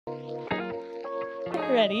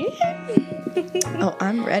Ready? Oh,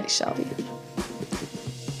 I'm ready, Shelby.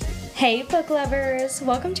 Hey, book lovers!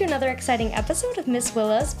 Welcome to another exciting episode of Miss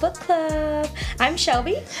Willa's Book Club. I'm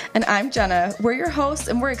Shelby. And I'm Jenna. We're your hosts,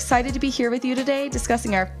 and we're excited to be here with you today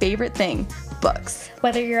discussing our favorite thing, books.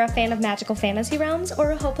 Whether you're a fan of magical fantasy realms or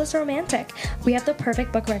a hopeless romantic, we have the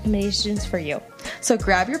perfect book recommendations for you. So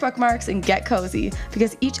grab your bookmarks and get cozy,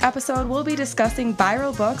 because each episode we'll be discussing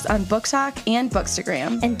viral books on Book Talk and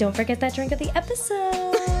Bookstagram. And don't forget that drink of the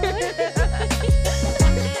episode.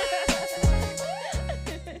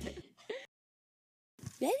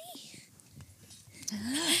 Ready?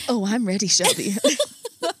 Oh, I'm ready, Shelby.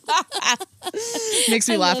 Makes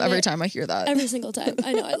me laugh every time I hear that. Every single time.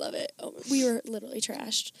 I know, I love it. Oh, we were literally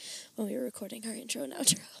trashed when we were recording our intro and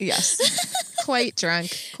outro. Yes. Quite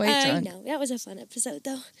drunk. I know. That was a fun episode,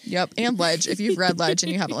 though. Yep. And Ledge. If you've read Ledge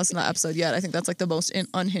and you haven't listened to that episode yet, I think that's like the most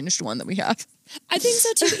unhinged one that we have. I think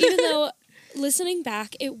so, too, even though listening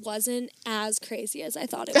back, it wasn't as crazy as I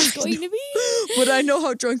thought it was going to be. But I know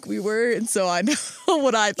how drunk we were, and so I know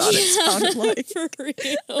what I thought it sounded like. For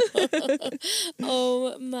real.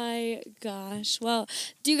 Oh my gosh. Well,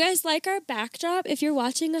 do you guys like our backdrop? If you're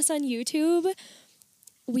watching us on YouTube,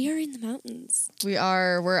 we are in the mountains. We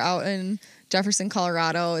are. We're out in Jefferson,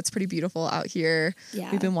 Colorado. It's pretty beautiful out here.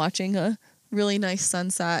 Yeah. We've been watching a really nice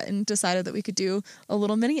sunset and decided that we could do a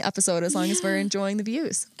little mini episode as long as we're enjoying the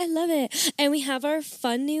views. I love it. And we have our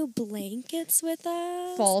fun new blankets with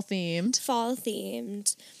us. Fall themed. Fall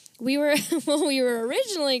themed. We were what we were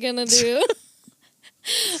originally gonna do.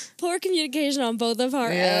 Poor communication on both of our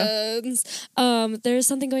ends. There's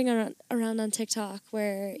something going around on TikTok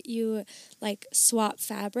where you like swap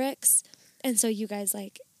fabrics, and so you guys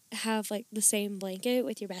like have like the same blanket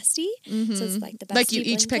with your bestie. Mm-hmm. So it's like the bestie like you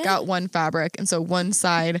each pick out one fabric, and so one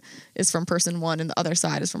side is from person one and the other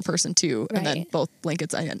side is from person two, and then both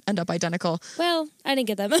blankets end up identical. Well, I didn't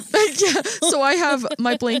get them. Yeah, so I have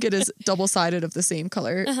my blanket is double-sided of the same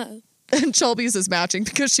color. And Shelby's is matching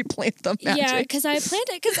because she planned them matching. Yeah, because I planned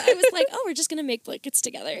it because I was like, oh, we're just going to make blankets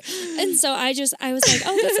together. And so I was like,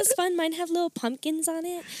 oh, this is fun. Mine have little pumpkins on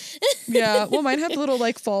it. Yeah, well, mine have little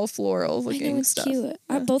like fall floral looking stuff. Cute.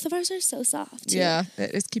 Yeah. Both of ours are so soft, too. Yeah,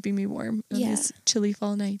 it is keeping me warm on this chilly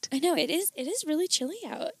fall night. I know, it is really chilly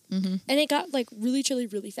out. Mm-hmm. And it got like really chilly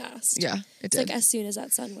really fast. Yeah, it did. It's like as soon as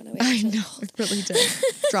that sun went away. I know, it really did.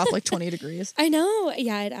 Drop like 20 degrees. I know.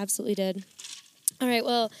 Yeah, it absolutely did. All right,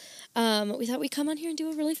 well, we thought we'd come on here and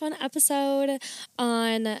do a really fun episode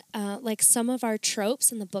on like some of our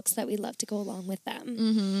tropes and the books that we love to go along with them.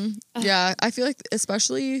 Mm-hmm. Yeah, I feel like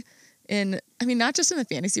especially not just in the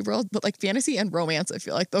fantasy world, but like fantasy and romance, I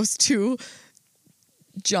feel like those two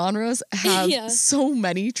genres have so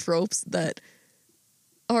many tropes that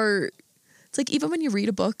are, it's like even when you read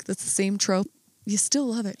a book that's the same trope, you still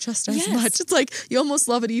love it just as much. It's like you almost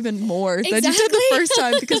love it even more than you did the first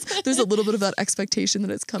time because there's a little bit of that expectation that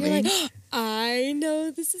it's coming. You're like, I know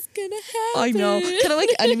this is gonna happen. I know. Kind of like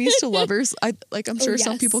enemies to lovers. I'm sure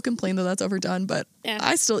some people complain that that's overdone, but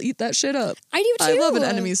I still eat that shit up. I do too. I love an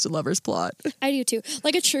enemies to lovers plot. I do too.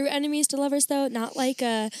 Like a true enemies to lovers though, not like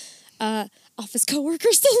a office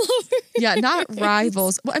coworkers to lovers. Yeah, not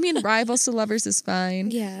rivals. Well, I mean, rivals to lovers is fine.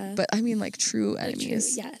 Yeah. But I mean like true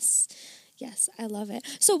enemies. Yes. Yes, I love it.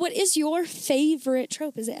 So what is your favorite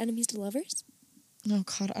trope? Is it enemies to lovers? Oh,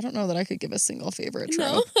 God, I don't know that I could give a single favorite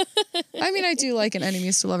trope. No. I mean, I do like an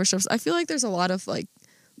enemies to lovers tropes. I feel like there's a lot of, like,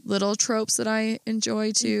 little tropes that I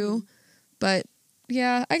enjoy, too. Mm-hmm. But,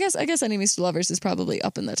 yeah, I guess enemies to lovers is probably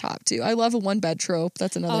up in the top, too. I love a one-bed trope.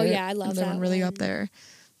 That's another, I love that one really up there.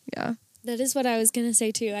 Yeah. That is what I was going to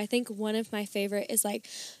say, too. I think one of my favorite is, like,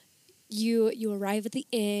 you arrive at the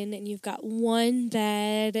inn and you've got one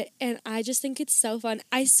bed, and I just think it's so fun.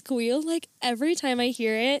 I squeal like every time I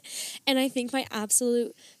hear it, and I think my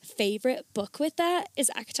absolute favorite book with that is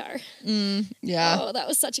ACOTAR. Yeah. Oh, that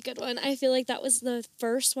was such a good one. I feel like that was the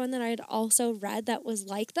first one that I had also read that was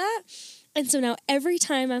like that, and so now every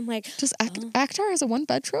time I'm like, does ACOTAR has a one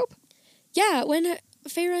bed trope? Yeah, when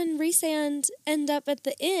Feyre and Rhysand end up at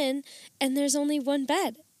the inn and there's only one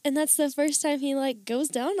bed. And that's the first time he, like, goes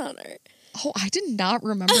down on her. Oh, I did not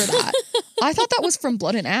remember that. I thought that was from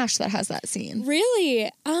Blood and Ash that has that scene. Really?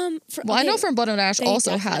 I know from Blood and Ash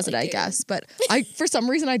also has it, I guess. But for some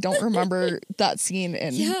reason, I don't remember that scene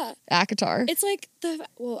in ACOTAR. It's like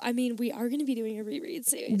we are going to be doing a reread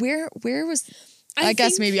soon. Where was... I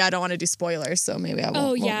guess maybe I don't want to do spoilers, so maybe I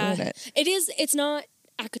won't ruin it. It's not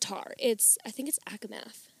ACOTAR. I think it's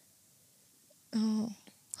Akamath. Oh.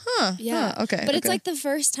 Huh. Yeah. Huh, okay. But it's like the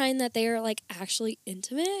first time that they are like actually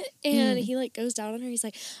intimate, and he like goes down on her. He's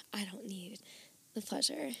like, I don't need the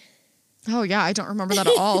pleasure. Oh yeah, I don't remember that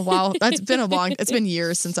at all. Wow, it's been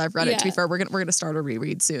years since I've read it. To be fair, we're gonna start a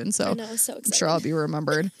reread soon, so I know, so excited. I'm sure I'll be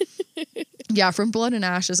remembered. Yeah, From Blood and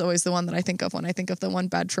Ash is always the one that I think of when I think of the one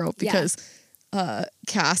bed trope, because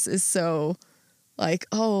Cass is so like,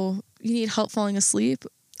 oh, you need help falling asleep?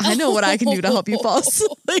 I know what I can do to help you fall asleep.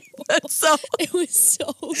 So it was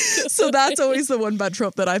so good. So that's always the one bed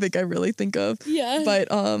trope that I think I really think of. Yeah. But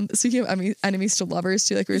speaking of enemies to lovers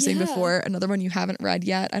too, like we were saying before, another one you haven't read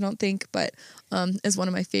yet, I don't think, but is one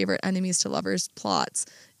of my favorite enemies to lovers plots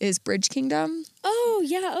is Bridge Kingdom. Oh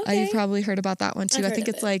yeah, okay. You've probably heard about that one too. I think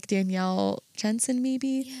it's like Danielle Jensen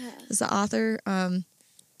maybe is the author. And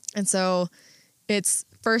so it's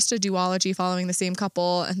first a duology following the same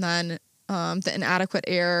couple, and then the Inadequate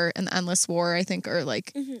Heir and the Endless War, I think, are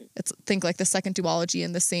like think like the second duology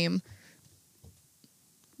in the same.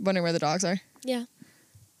 Wondering where the dogs are. Yeah.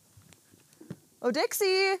 Oh,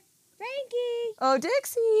 Dixie. Frankie. Oh,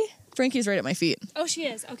 Dixie. Frankie's right at my feet. Oh, she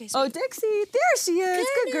is. Okay. Sweet. Oh, Dixie. There she is.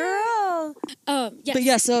 Good girl. Yeah. But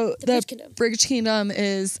yeah, so the Bridge Kingdom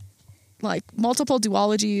is like multiple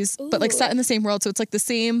duologies, but like set in the same world. So it's like the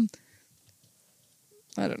same.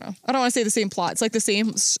 I don't know. I don't want to say the same plot. It's like the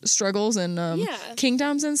same struggles and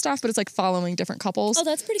kingdoms and stuff, but it's like following different couples. Oh,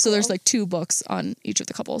 that's pretty cool. So there's like 2 books on each of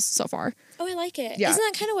the couples so far. Oh, I like it. Yeah. Isn't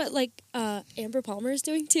that kind of what like Amber Palmer is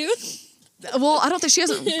doing too? Well, I don't think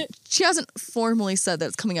she hasn't formally said that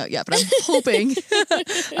it's coming out yet, but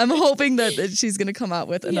I'm hoping that she's going to come out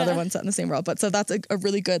with another one set in the same world. But so that's a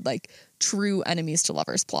really good like true enemies to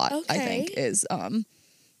lovers plot. I think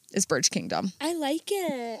is Bridge Kingdom. I like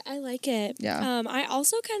it. Yeah. I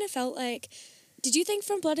also kind of felt like, did you think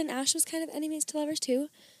From Blood and Ash was kind of enemies to lovers too?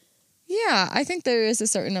 Yeah, I think there is a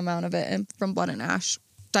certain amount of it, and From Blood and Ash,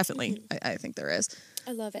 definitely, I think there is.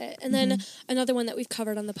 I love it. And then another one that we've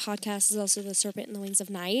covered on the podcast is also The Serpent and the Wings of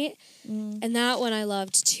Night, and that one I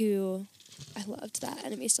loved too. I loved that,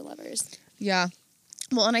 enemies to lovers. Yeah,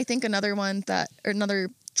 well, and I think another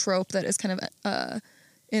trope that is kind of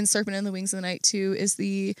in Serpent and the Wings of the Night too is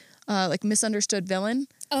the like misunderstood villain.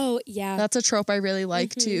 Oh yeah, that's a trope I really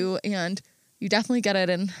like too, and you definitely get it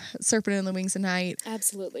in Serpent and the Wings of Night.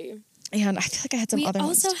 Absolutely. And I feel like I had some other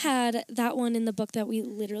ones. We also had that one in the book that we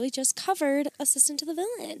literally just covered, Assistant to the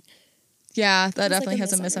Villain. Yeah, that definitely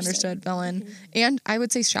has a misunderstood villain. And I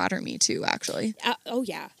would say Shatter Me too, actually. Oh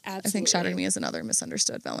yeah, absolutely. I think Shatter Me is another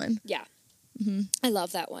misunderstood villain. Yeah. I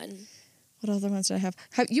love that one. What other ones do I have?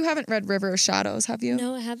 You haven't read River of Shadows, have you?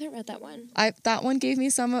 No, I haven't read that one. That one gave me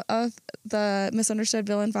some of the misunderstood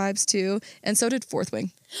villain vibes too, and so did Fourth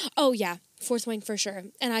Wing. Oh yeah, Fourth Wing for sure.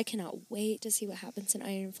 And I cannot wait to see what happens in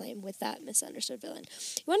Iron Flame with that misunderstood villain.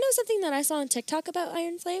 You want to know something that I saw on TikTok about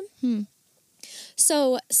Iron Flame?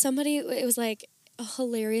 So it was like a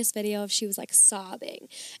hilarious video of she was like sobbing,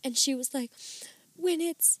 and she was like,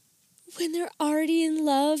 when they're already in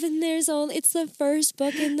love and it's the first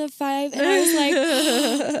book in the 5, and I was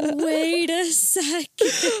like, wait a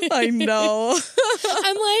second. I know.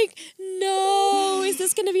 I'm like, no, is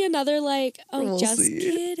this going to be another like, we'll just see.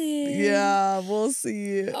 Kidding. Yeah, we'll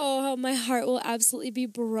see. Oh, my heart will absolutely be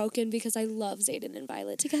broken because I love Xaden and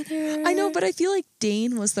Violet together. I know, but I feel like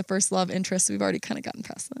Dane was the first love interest. We've already kind of gotten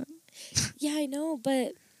past that. Yeah, I know,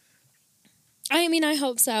 but I mean, I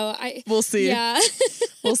hope so. We'll see. Yeah.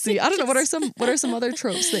 We'll see. I don't know. What are some other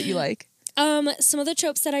tropes that you like? Some other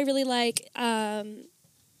tropes that I really like,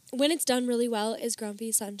 when it's done really well, is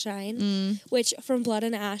Grumpy Sunshine, which From Blood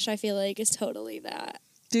and Ash I feel like is totally that.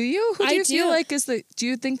 Do you? Who do you feel like do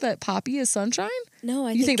you think that Poppy is Sunshine? No,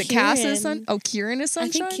 I think think that Cass is Kieran is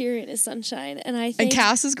Sunshine? I think Kieran is Sunshine, and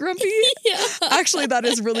Cass is Grumpy? Yeah. Actually, that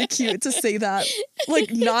is really cute to say that.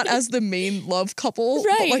 Like, not as the main love couple,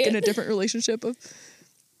 right, but like in a different relationship of...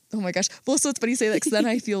 Oh my gosh. Well, so it's funny you say that, because then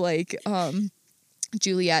I feel like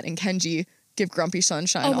Juliet and Kenji give Grumpy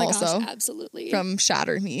Sunshine also. Gosh, absolutely. From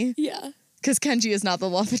Shatter Me. Yeah. Because Kenji is not the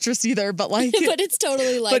love interest either, but like... but it's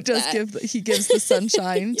totally like he gives the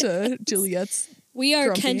sunshine to Juliet's We are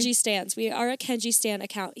Grumpy. Kenji stans. We are a Kenji stan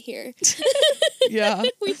account here. Yeah.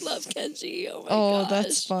 We love Kenji. Oh my gosh. Oh,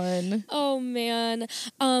 that's fun. Oh man.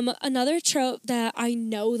 Another trope that I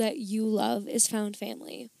know that you love is found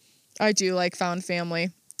family. I do like found family.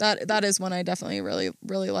 That is one I definitely really,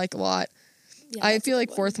 really like a lot. Yeah, I feel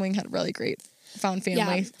like Fourth Wing had a really great found family.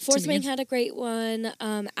 Yeah, Fourth Wing had a great one.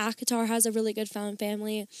 Akatar has a really good found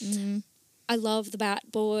family. Mm-hmm. I love the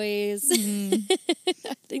Bat Boys. Mm-hmm.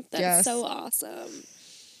 I think that's so awesome.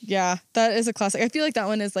 Yeah, that is a classic. I feel like that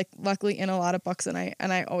one is like luckily in a lot of books, and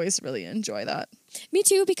I always really enjoy that. Me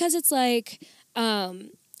too, because it's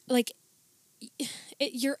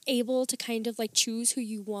you're able to kind of like choose who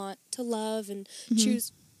you want to love and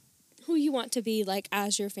choose who you want to be like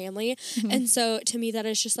as your family. And so to me that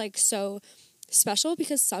is just like so special,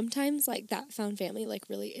 because sometimes like that found family like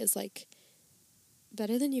really is like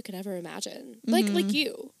better than you could ever imagine. Like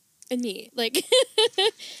you and me. Like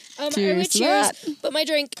I would cheers, but my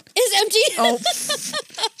drink is empty. Oh,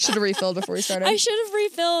 should have refilled before we started. I should have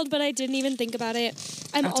refilled, but I didn't even think about it.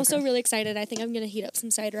 I'm also really excited. I think I'm going to heat up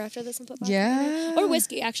some cider after this and put vodka in it. Or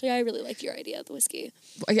whiskey. Actually, I really like your idea of the whiskey.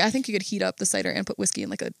 I think you could heat up the cider and put whiskey and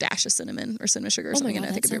like a dash of cinnamon or cinnamon sugar or something in it.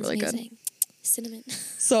 I think it'd be really good. Cinnamon.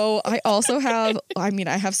 So I also have, I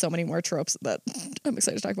have so many more tropes that I'm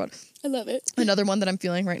excited to talk about. I love it. Another one that I'm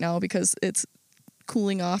feeling right now because it's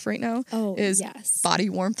cooling off right now is body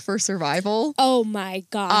warmth for survival. Oh my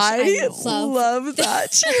gosh. I love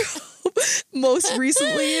that trope. Most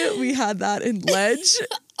recently we had that in Ledge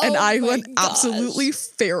and I went absolutely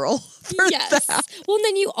feral for that. Well, and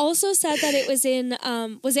then you also said that it was in,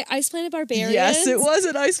 was it Ice Planet Barbarians? Yes, it was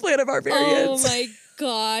in Ice Planet Barbarians. Oh my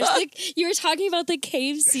gosh. Like, you were talking about the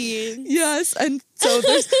cave scene. Yes, and so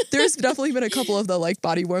there's definitely been a couple of the like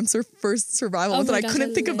body warmth for survival ones, and I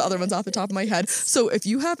couldn't think of the other ones off the top of my head. So if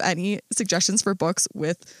you have any suggestions for books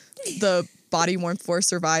with the body warmth for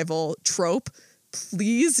survival trope,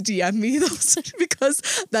 please DM me those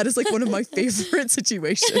because that is like one of my favorite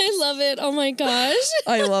situations. I love it. Oh my gosh.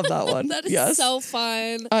 I love that one. That is so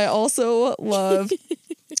fun. I also love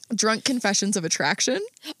Drunk Confessions of Attraction.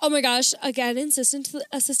 Oh my gosh. Again, assistant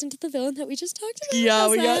to the villain that we just talked about. Yeah,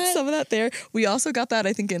 we got some of that there. We also got that,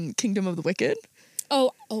 I think, in Kingdom of the Wicked. Yes.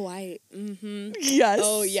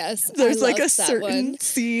 Oh, yes. There's like a certain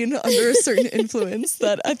scene under a certain influence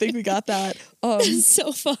that I think we got that. It's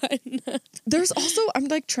so fun. There's also, I'm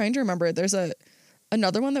like trying to remember, there's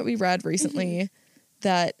another one that we read recently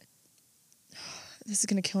that, this is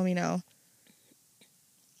going to kill me now.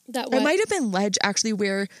 It might have been Ledge actually,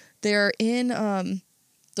 where they're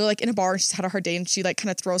like in a bar and she's had a hard day and she like kind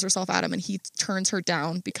of throws herself at him and he turns her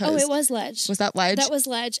down because... Oh, it was Ledge. Was that Ledge? That was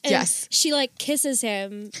Ledge. And yes. She like kisses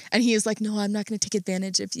him. And he is like, no, I'm not going to take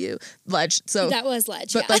advantage of you. Ledge. So that was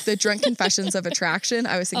Ledge, But like the Drunk Confessions of Attraction,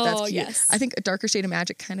 I always think that's cute. Yes. I think A Darker Shade of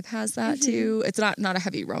Magic kind of has that too. It's not a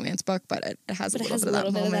heavy romance book, but it has a little bit of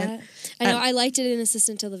that moment. I know, I liked it in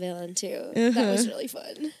Assistant to the Villain too. That was really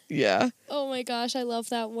fun. Yeah. Oh my gosh, I love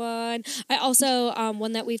that one. I also,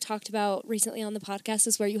 one that we've talked about recently on the podcast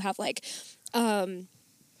is where you have like,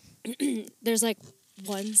 there's like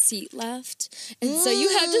one seat left, and so you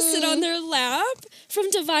have to sit on their lap from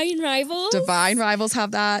Divine Rivals. Divine Rivals have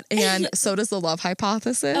that, and so does The Love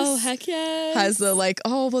Hypothesis. Oh, heck yes. Has the like,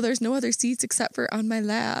 oh, well, there's no other seats except for on my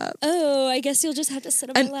lap. Oh, I guess you'll just have to sit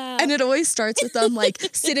on my lap. And it always starts with them like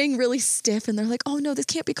sitting really stiff, and they're like, oh no, this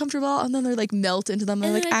can't be comfortable, and then they're like melt into them,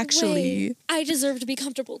 and they're like, actually, wait, I deserve to be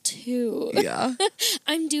comfortable too. Yeah.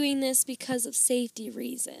 I'm doing this because of safety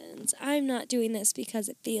reasons. I'm not doing this because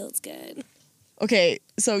it feels good. Okay,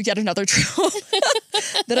 so yet another trope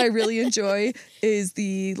that I really enjoy is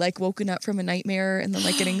the like woken up from a nightmare and then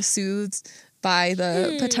like getting soothed by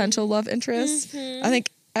the potential love interest. I think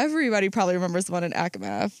everybody probably remembers the one in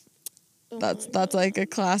Akamath. That's like a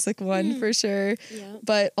classic one for sure. Yeah.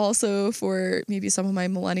 But also for maybe some of my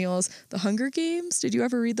millennials, The Hunger Games. Did you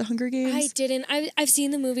ever read The Hunger Games? I didn't. I've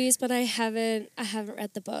seen the movies, but I haven't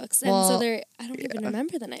read the books. And so I don't even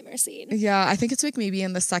remember the nightmare scene. Yeah, I think it's like maybe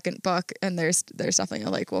in the second book, and there's definitely a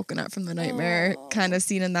like woken up from the nightmare kind of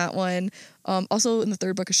scene in that one. Also in the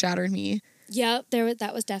third book of Shatter Me. Yep,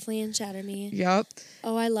 that was definitely in Shatter Me. Yep.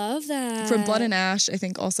 Oh, I love that. From Blood and Ash, I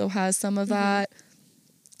think also has some of that.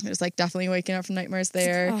 There's like definitely waking up from nightmares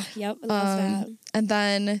there. Oh, yep, I love that. And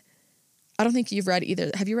then I don't think you've read either.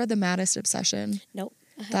 Have you read The Maddest Obsession? Nope.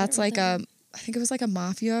 That's like I think it was like a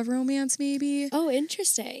mafia romance maybe. Oh,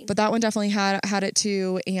 interesting. But that one definitely had it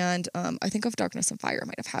too. And I think Of Darkness and Fire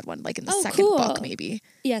might have had one like in the second book maybe.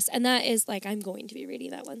 Yes, and that is like I'm going to be reading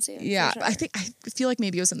that one soon. Yeah, sure. I feel like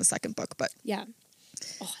maybe it was in the second book, but yeah.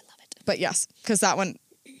 Oh, I love it. But yes, because that one.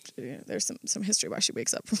 There's some history why she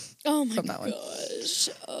wakes up from that one.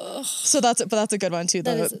 Ugh. So that's a good one too.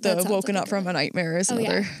 The woken up from a nightmare is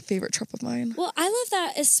another favorite trope of mine. Well, I love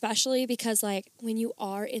that especially because like when you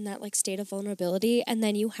are in that like state of vulnerability and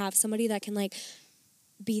then you have somebody that can like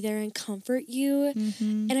be there and comfort you.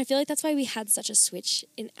 Mm-hmm. And I feel like that's why we had such a switch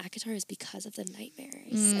in ACOTAR is because of the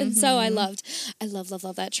nightmares. Mm-hmm. And so I love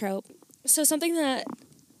that trope. So something that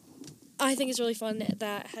I think is really fun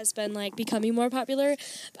that has been like becoming more popular,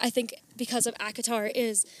 I think because of ACOTAR,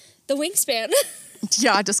 is the wingspan.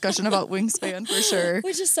 Yeah, discussion about wingspan for sure.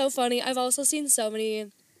 Which is so funny. I've also seen so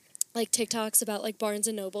many like TikToks about like Barnes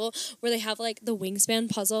and Noble where they have like the wingspan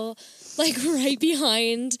puzzle like right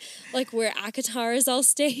behind like where ACOTAR is all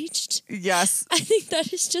staged. Yes. I think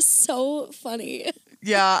that is just so funny.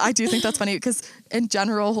 Yeah, I do think that's funny because in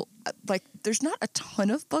general, like there's not a ton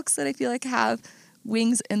of books that I feel like have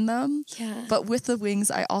wings in them. Yeah. But with the wings,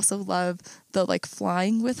 I also love the like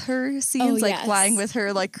flying with her scenes, like flying with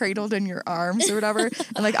her like cradled in your arms or whatever.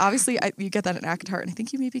 And like obviously you get that in ACOTAR, and I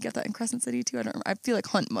think you maybe get that in Crescent City too. I don't remember. I feel like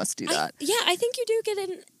Hunt must do that. I think you do get it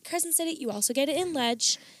in Crescent City. You also get it in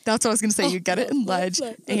Ledge. That's what I was gonna say. You get it in Ledge,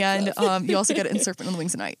 and you also get it in Serpent on the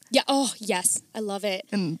Wings of Night. Yeah. Oh yes, I love it.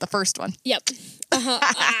 In the first one. Yep.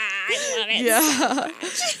 I love it. Yeah.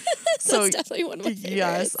 So that's definitely one of my favorites.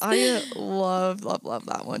 Yes, I love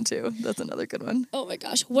that one too. That's another good one. Oh my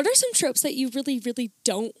gosh. What are some tropes that you really, really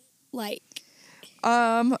don't like?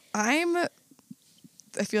 I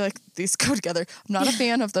feel like these go together. I'm not a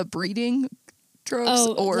fan of the breeding tropes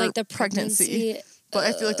or like the pregnancy. But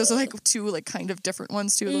I feel like those are like two like kind of different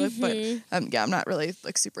ones too. Mm-hmm. But I'm not really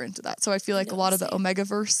like super into that. So I feel like a lot of the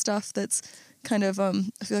Omegaverse stuff that's kind of I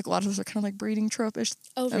feel like a lot of those are kind of like breeding trope-ish.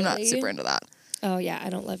 Oh, really? I'm not super into that. Oh yeah, I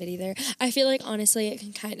don't love it either. I feel like honestly it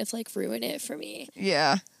can kind of like ruin it for me.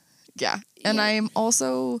 Yeah. And I'm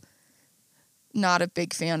also not a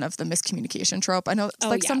big fan of the miscommunication trope. I know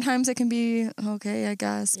sometimes it can be okay, I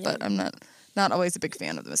guess, but I'm not always a big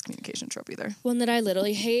fan of the miscommunication trope either. One that I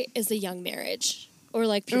literally hate is the young marriage or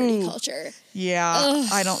like purity culture. Yeah, ugh.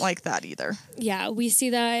 I don't like that either. Yeah, we see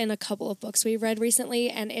that in a couple of books we read recently,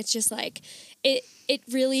 and it's just like it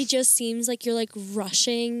really just seems like you're like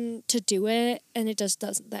rushing to do it, and it just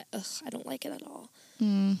doesn't. I don't like it at all.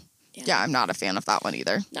 Yeah, I'm not a fan of that one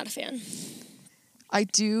either. Not a fan. I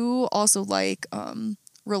do also like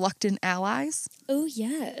reluctant allies. Oh,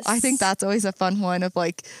 yes. I think that's always a fun one of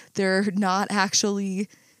like, they're not actually,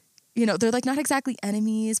 they're like not exactly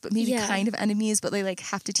enemies, but maybe kind of enemies, but they like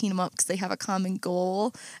have to team them up because they have a common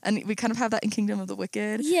goal. And we kind of have that in Kingdom of the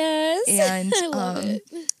Wicked. Yes. And I love it.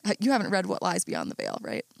 You haven't read What Lies Beyond the Veil,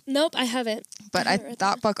 right? Nope, I haven't. But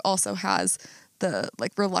that book also has the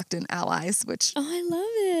like reluctant allies, which I love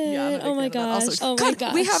it. Yeah, oh my gosh. Also, my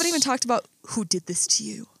gosh. We haven't even talked about who did this to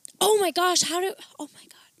you. Oh my gosh, oh my god.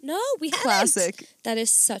 No, we haven't. Classic. That is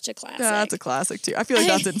such a classic. That's a classic too. I feel like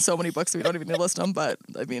that's in so many books we don't even need to list them, but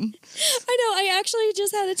I mean. I know, I actually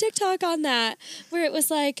just had a TikTok on that where it was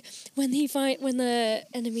like when the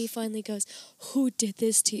enemy finally goes, "Who did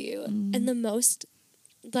this to you?" And the most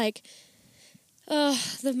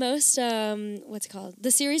what's it called?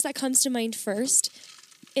 The series that comes to mind first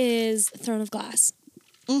is Throne of Glass.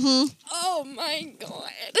 Mm-hmm. Oh my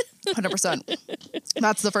god. 100%.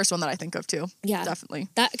 That's the first one that I think of too. Yeah, definitely.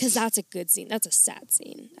 Because that's a good scene. That's a sad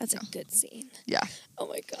scene. That's a good scene. Yeah. Oh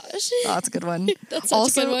my gosh. That's a good one. That's such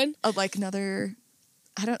also, a good one. Like another.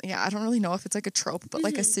 I don't really know if it's like a trope, but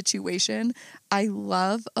like a situation. I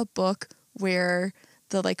love a book where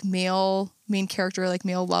the like main character, like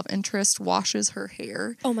male love interest, washes her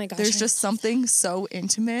hair. Oh my gosh. There's just something so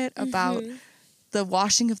intimate about the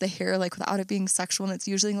washing of the hair, like without it being sexual. And it's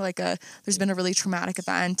usually like there's been a really traumatic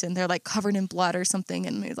event and they're like covered in blood or something.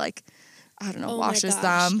 And they like, I don't know, washes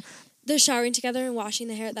them. The showering together and washing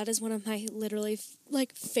the hair, that is one of my literally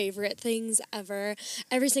like favorite things ever.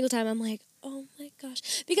 Every single time I'm like, oh my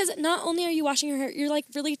gosh. Because not only are you washing her hair, you're like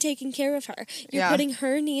really taking care of her. You're putting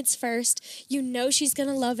her needs first. You know she's going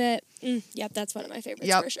to love it. Yep, that's one of my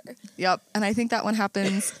favorites for sure. Yep. And I think that one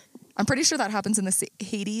happens, I'm pretty sure that happens in the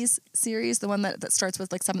Hades series, the one that starts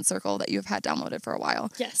with like Seventh Circle that you've had downloaded for a while.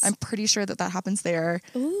 Yes. I'm pretty sure that happens there.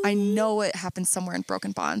 Ooh. I know it happens somewhere in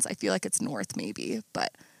Broken Bonds. I feel like it's north maybe,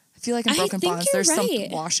 but I feel like in Broken Bonds there's some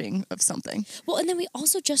washing of something. Well, and then we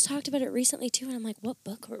also just talked about it recently too, and I'm like, what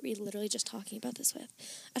book were we literally just talking about this with?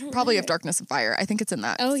 I don't Probably remember. Of Darkness and Fire. I think it's in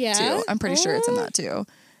that too. I'm pretty sure it's in that too.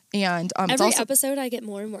 And every episode I get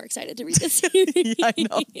more and more excited to read this series. Yeah, I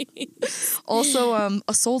know. Also,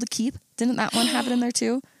 A Soul to Keep. Didn't that one have it in there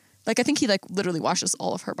too? Like I think he like literally washes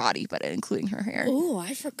all of her body, but including her hair. Oh,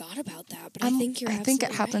 I forgot about that, but I think you're absolutely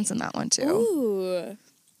it happens in that one too. Ooh.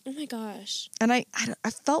 Oh my gosh. And I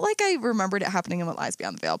felt like I remembered it happening in What Lies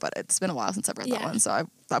Beyond the Veil, but it's been a while since I've read that one, so I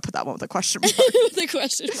put that one with a question mark. With a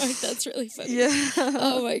question mark, that's really funny. Yeah.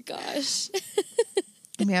 Oh my gosh.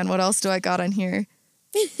 Man, what else do I got on here?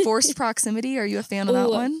 Forced proximity. Are you a fan of that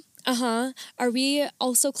one? Uh-huh. Are we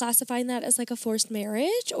also classifying that as like a forced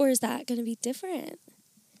marriage, or is that going to be different?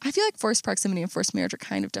 I feel like forced proximity and forced marriage are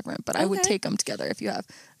kind of different, but I would take them together if you have.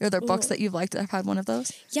 Are there books that you've liked that have had one of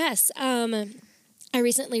those? Yes. I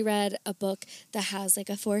recently read a book that has like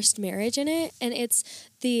a forced marriage in it, and it's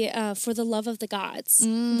the For the Love of the Gods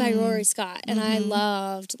by Rory Scott, and I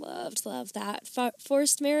loved that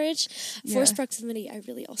forced marriage, forced proximity. I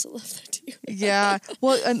really also love that too. Yeah,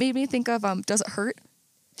 well, it made me think of Does It Hurt?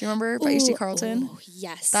 Do you remember by H.G. Carlton? Oh,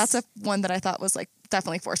 yes. That's one that I thought was like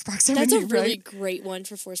definitely forced proximity. That's a really great one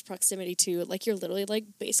for forced proximity too. Like you're literally like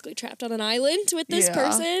basically trapped on an island with this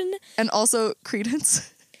person. And also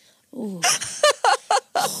Credence. Ooh.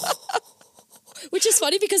 Which is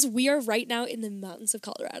funny because we are right now in the mountains of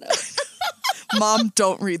Colorado. Mom,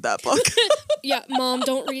 don't read that book. Yeah, Mom,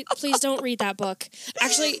 please don't read that book.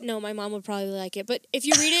 Actually, no, my mom would probably like it, but if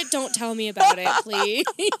you read it, don't tell me about it, please.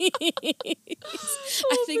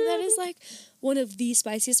 I think that is like one of the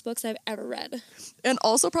spiciest books I've ever read. And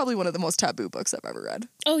also probably one of the most taboo books I've ever read.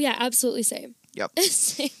 Oh yeah, absolutely same. Yep.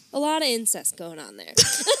 A lot of incest going on there.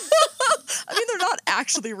 I mean, they're not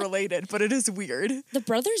actually related, but it is weird. The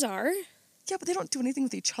brothers are. Yeah, but they don't do anything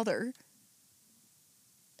with each other.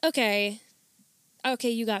 Okay,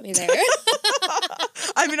 you got me there.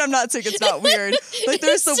 I mean, I'm not saying it's not weird. Like,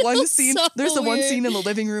 there's the one scene. So there's the one weird. scene in the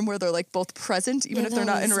living room where they're like both present, even if they're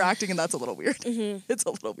not interacting, and that's a little weird. It's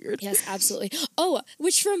a little weird. Yes, absolutely. Oh,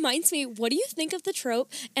 which reminds me, what do you think of the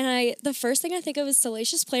trope? And the first thing I think of is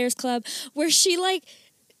Salacious Players Club, where she like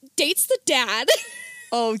dates the dad.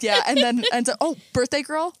 Oh yeah, and then ends up Birthday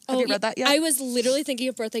Girl. Have you read that yet? I was literally thinking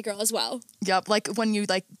of Birthday Girl as well. Yep, like when you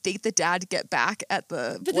like date the dad to get back at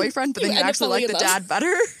the boyfriend, but then you end up actually like falling the in love. dad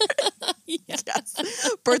better. Yes.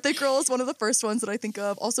 Yes. Birthday Girl is one of the first ones that I think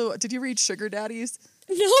of. Also, did you read Sugar Daddies?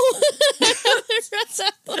 No. I haven't read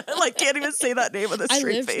that book. I like can't even say that name with a I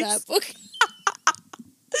straight lived face. that book.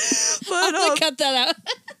 But I'm gonna cut that out.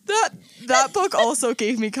 that book also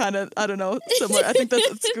gave me kind of, I don't know, similar. I think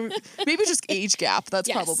that's maybe just age gap. That's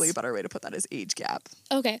probably a better way to put that, is age gap.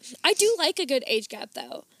 Okay. I do like a good age gap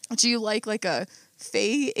though. Do you like a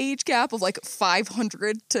Faye age gap of like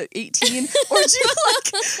 500 to 18, or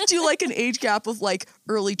do you like an age gap of like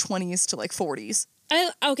early 20s to like 40s?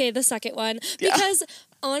 The second one, because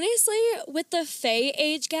honestly, with the Faye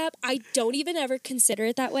age gap, I don't even ever consider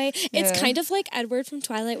it that way. It's kind of like Edward from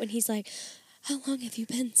Twilight when he's like, how long have you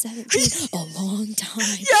been 17? A long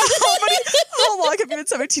time. Yeah, how long have you been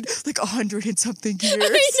 17? Like 100 and something years.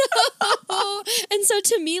 I know. And so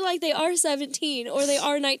to me, like they are 17 or they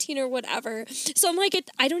are 19 or whatever. So I'm like,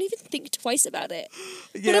 I don't even think twice about it.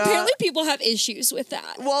 Yeah. But apparently people have issues with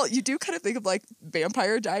that. Well, you do kind of think of like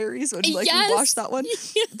Vampire Diaries when like Yes. you watch that one.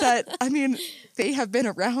 Yeah. That, I mean, they have been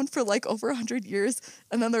around for like over 100 years,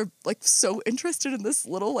 and then they're like so interested in this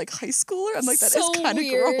little like high schooler. I'm like, that is kind of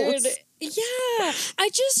gross. Yeah,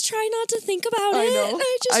 I just try not to think about I it. know.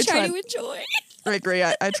 I just try try- to enjoy. I agree.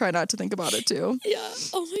 I try not to think about it too. Yeah.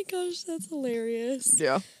 Oh my gosh, that's hilarious.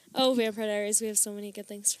 Yeah. Oh, Vampire Diaries, we have so many good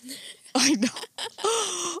things from there. I know.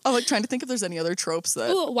 I'm like trying to think if there's any other tropes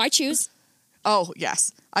that. Ooh, why choose? Oh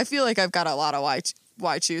yes, I feel like I've got a lot of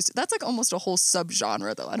why choose. That's like almost a whole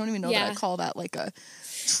subgenre though. I don't even know that I call that like a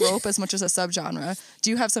trope as much as a subgenre.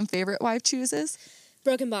 Do you have some favorite why chooses?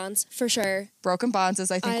 Broken Bonds, for sure. Broken Bonds is,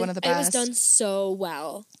 I think, one of the best. It was done so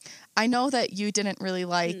well. I know that you didn't really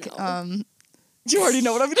like. No. You already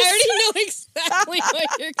know what I'm going to say. I already know exactly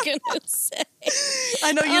what you're gonna say.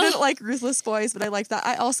 I know you didn't like Ruthless Boys, but I like that.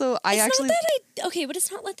 But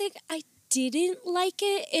it's not like I didn't like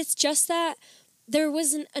it. It's just that there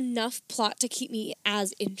wasn't enough plot to keep me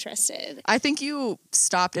as interested. I think you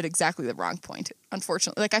stopped at exactly the wrong point,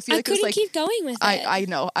 unfortunately. Like, I feel like it was like. I couldn't keep going with it. I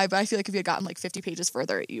know. I feel like if you had gotten like 50 pages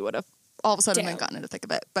further, you would have all of a sudden then gotten into the thick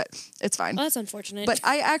of it. But it's fine. Well, that's unfortunate. But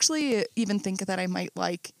I actually even think that I might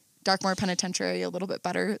like Darkmoor Penitentiary a little bit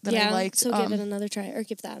better than I liked. So give it another try, or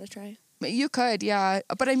give that a try. You could, yeah.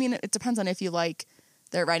 But I mean, it depends on if you like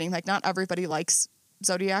their writing. Like, not everybody likes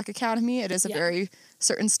Zodiac Academy. It is a very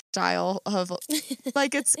certain style of,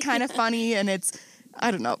 like, it's kind of funny, and it's,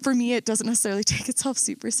 I don't know. For me, it doesn't necessarily take itself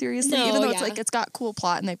super seriously, even though it's like, it's got cool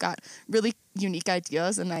plot and they've got really unique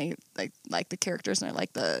ideas, and I like the characters and I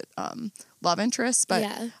like the love interests. But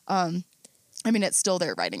I mean, it's still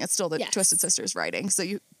their writing. It's still the Twisted Sisters writing, so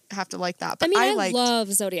you have to like that. But I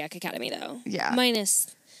love Zodiac Academy though. Yeah, minus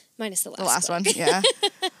the last one. Yeah.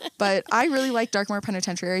 But I really like Darkmoor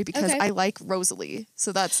Penitentiary because I like Rosalie.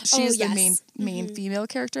 So she's the main female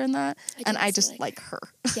character in that, and I just like her.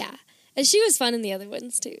 Yeah. And she was fun in the other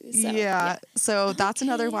ones too. So, yeah. So that's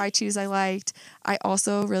another why choose I liked. I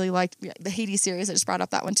also really liked the Hades series. I just brought up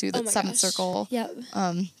that one too. The Seventh Circle. Yep.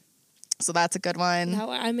 So that's a good one.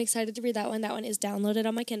 I'm excited to read that one. That one is downloaded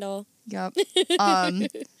on my Kindle. Yep.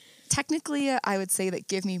 technically, I would say that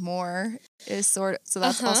Give Me More is sort of, so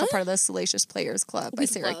that's also part of the Salacious Players Club by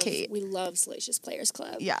Sarah Kate. We love Salacious Players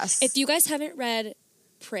Club. Yes. If you guys haven't read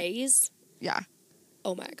Praise. Yeah.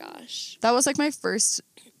 Oh my gosh. That was like my first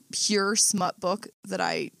pure smut book that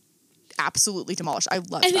I absolutely demolished. I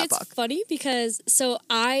loved that book. It's funny because so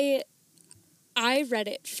I read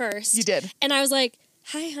it first. You did. And I was like,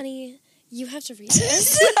 hi, honey, you have to read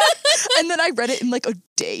this. And then I read it in like a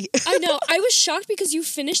day. I know. I was shocked because you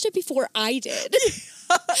finished it before I did.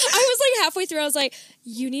 I was like halfway through. I was like,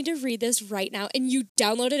 you need to read this right now. And you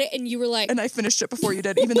downloaded it and you were like. And I finished it before you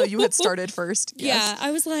did, even though you had started first. Yes. Yeah.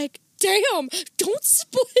 I was like, damn, don't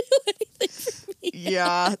spoil anything for me.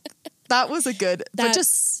 Yeah. That was a good, but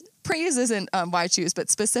just Praise isn't Why Choose, but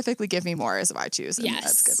specifically Give Me More is Why Choose. And yes.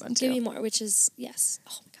 That's a good one too. Give Me More, which is, yes.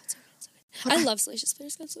 Oh my God, so good. I love Salacious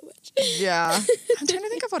Players Club so much. Yeah. I'm trying to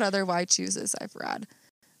think of what other Why Chooses I've read.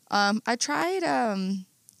 I tried,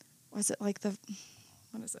 was it like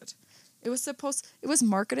what is it? It was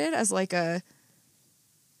marketed as like a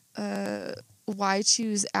Why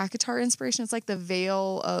Choose ACOTAR inspiration. It's like the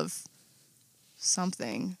Veil of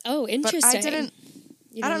something. Oh, interesting.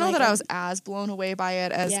 But I don't know that I was as blown away by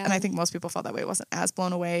it as, and I think most people felt that way. It wasn't as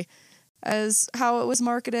blown away as how it was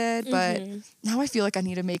marketed, but now I feel like I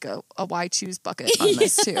need to make a Why Choose bucket on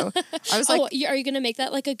this too. I was like, are you going to make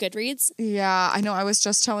that like a Goodreads? Yeah, I know. I was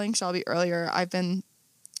just telling Shelby earlier, I've been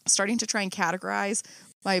starting to try and categorize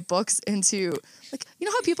my books into, like, you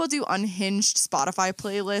know how people do unhinged Spotify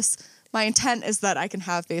playlists? My intent is that I can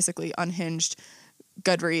have basically unhinged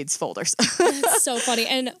Goodreads folders. That's so funny.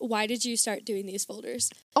 And why did you start doing these folders?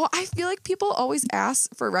 Oh, I feel like people always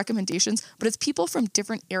ask for recommendations, but it's people from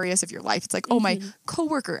different areas of your life. It's like, oh, my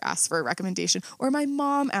coworker asked for a recommendation, or my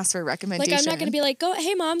mom asked for a recommendation. Like, I'm not going to be like,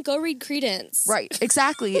 hey mom, go read Credence. Right,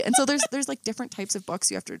 exactly. And so there's like different types of books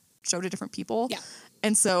you have to show to different people. Yeah.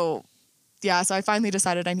 And so, yeah, so I finally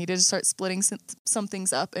decided I needed to start splitting some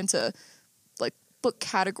things up into like book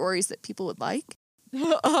categories that people would like.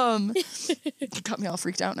 Got me all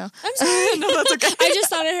freaked out now. I'm sorry. No, that's okay. I just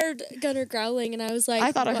thought I heard Gunnar growling, and I was like,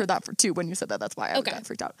 I thought I heard that too when you said that. That's why I got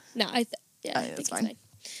freaked out. No, I think it's fine.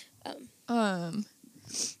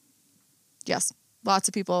 Yes, lots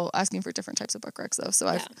of people asking for different types of book recs though. So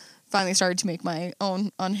I've finally started to make my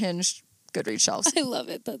own unhinged Goodreads shelves. I love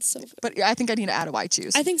it. That's so fun. But I think I need to add a Why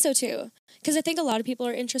Choose. I think so too. Because I think a lot of people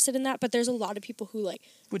are interested in that, but there's a lot of people who like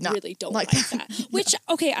really don't like that. Which,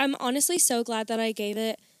 okay, I'm honestly so glad that I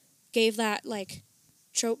gave that like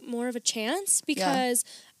trope more of a chance, because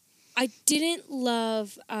I didn't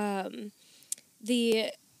love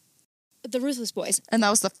the Ruthless Boys. And that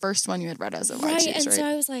was the first one you had read as a Why Choose, right? And so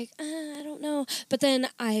I was like, I don't know. But then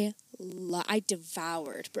I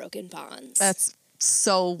devoured Broken Bonds. That's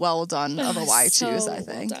so well done of a Why Choose, I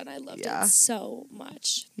think. Well done. I loved it so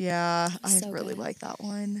much. Yeah, I really like that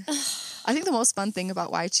one. I think the most fun thing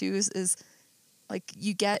about Why Choose is like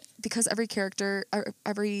you get, because every character,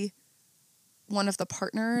 every one of the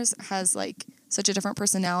partners has like such a different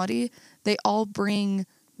personality, they all bring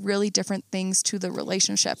really different things to the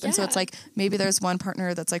relationship. And so it's like maybe there's one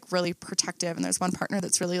partner that's like really protective, and there's one partner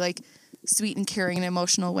that's really like sweet and caring in an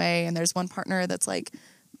emotional way, and there's one partner that's like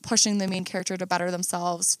pushing the main character to better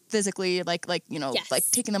themselves physically, like you know, like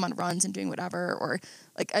taking them on runs and doing whatever, or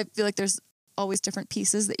like I feel like there's always different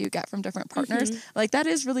pieces that you get from different partners. Like that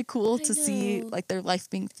is really cool to see like their life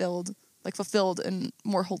being fulfilled and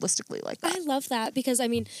more holistically like that. I love that, because I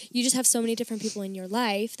mean, you just have so many different people in your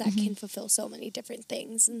life that can fulfill so many different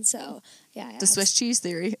things. And so, the Swiss cheese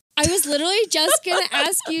theory. I was literally just going to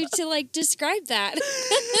ask you to like describe that.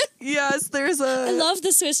 Yes, I love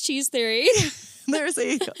the Swiss cheese theory. There's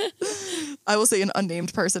I will say an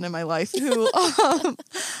unnamed person in my life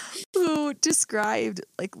who described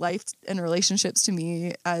like life and relationships to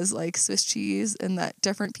me as like Swiss cheese, and that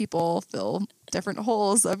different people fill different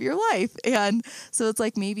holes of your life. And so it's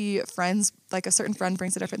like maybe friends, like a certain friend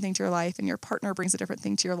brings a different thing to your life, and your partner brings a different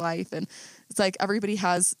thing to your life. And it's like everybody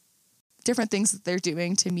has different things that they're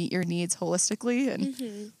doing to meet your needs holistically.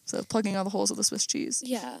 And so plugging all the holes of the Swiss cheese.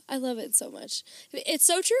 Yeah, I love it so much. It's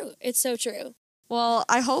so true. It's so true. Well,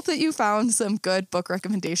 I hope that you found some good book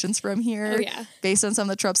recommendations from here based on some of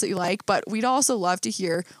the tropes that you like. But we'd also love to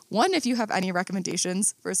hear, one, if you have any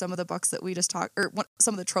recommendations for some of the books that we just talked, or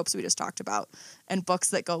some of the tropes we just talked about and books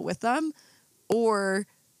that go with them. Or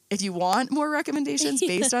if you want more recommendations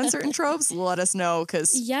based on certain tropes, let us know,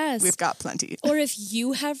 because we've got plenty. Or if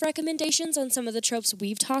you have recommendations on some of the tropes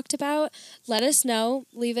we've talked about, let us know.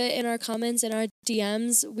 Leave it in our comments, in our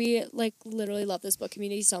DMs. We like literally love this book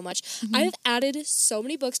community so much. I've added so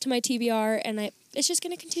many books to my TBR, and it's just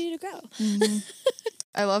going to continue to grow.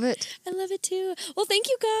 I love it. I love it too. Well, thank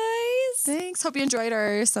you guys. Thanks. Hope you enjoyed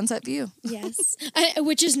our sunset view. Yes.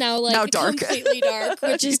 Which is now dark. Completely dark,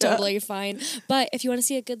 which is totally fine. But if you want to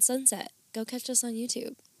see a good sunset, go catch us on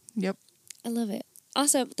YouTube. Yep. I love it.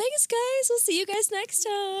 Awesome. Thanks, guys. We'll see you guys next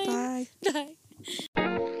time. Bye. Bye.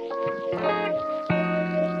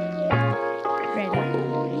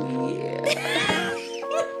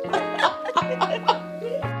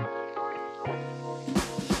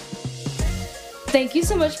 Thank you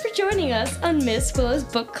so much for joining us on Miss Willow's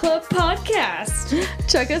Book Club podcast.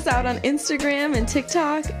 Check us out on Instagram and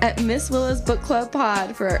TikTok at Miss Willow's Book Club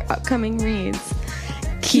Pod for our upcoming reads.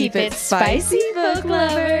 Keep it spicy, book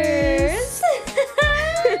lovers!